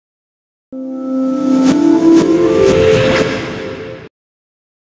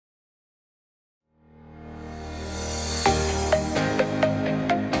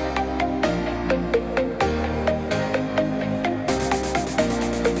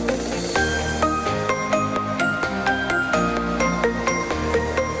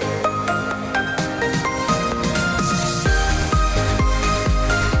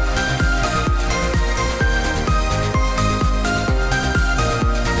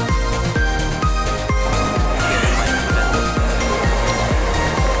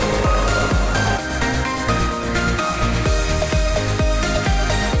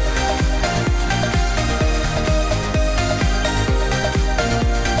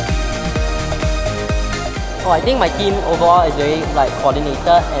Oh, I think my team overall is very coordinated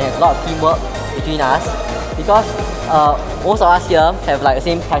and has a lot of teamwork between us because most of us here have the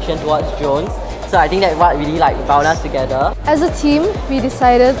same passion towards drones. So I think that's what really bound us together. As a team, we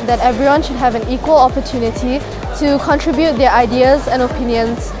decided that everyone should have an equal opportunity to contribute their ideas and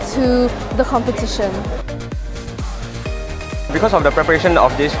opinions to the competition. Because of the preparation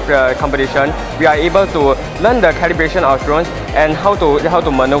of this competition, we are able to learn the calibration of drones and how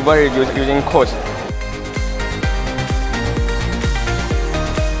to maneuver it using codes.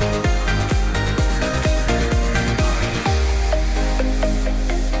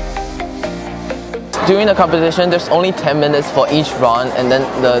 During the competition, there's only 10 minutes for each round, and then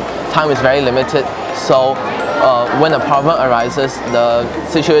the time is very limited. So when a problem arises, the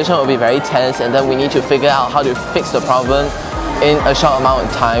situation will be very tense, and then we need to figure out how to fix the problem in a short amount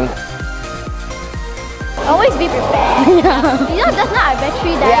of time. Always be prepared. Yeah. You know, just now our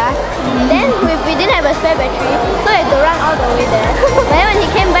battery died. Yeah. Then we didn't have a spare battery, so we had to run all the way there. But then when he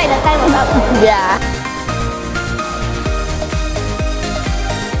came back, the time was up. Yeah.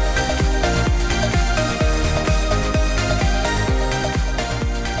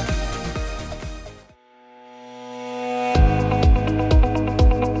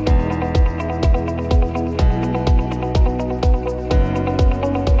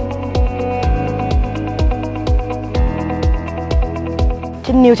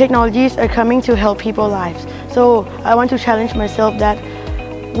 New technologies are coming to help people's lives. So I want to challenge myself that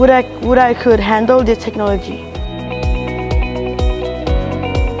would I could handle this technology.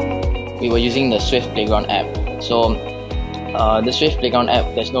 We were using the Swift Playground app. So the Swift Playground app,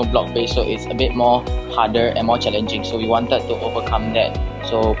 there's no block base, so it's a bit more harder and more challenging. So we wanted to overcome that.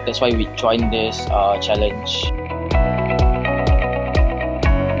 So that's why we joined this challenge.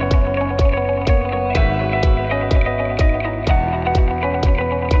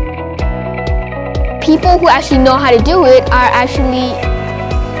 People who actually know how to do it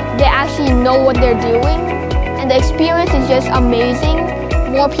they actually know what they're doing, and the experience is just amazing.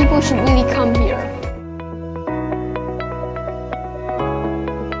 More people should really come here.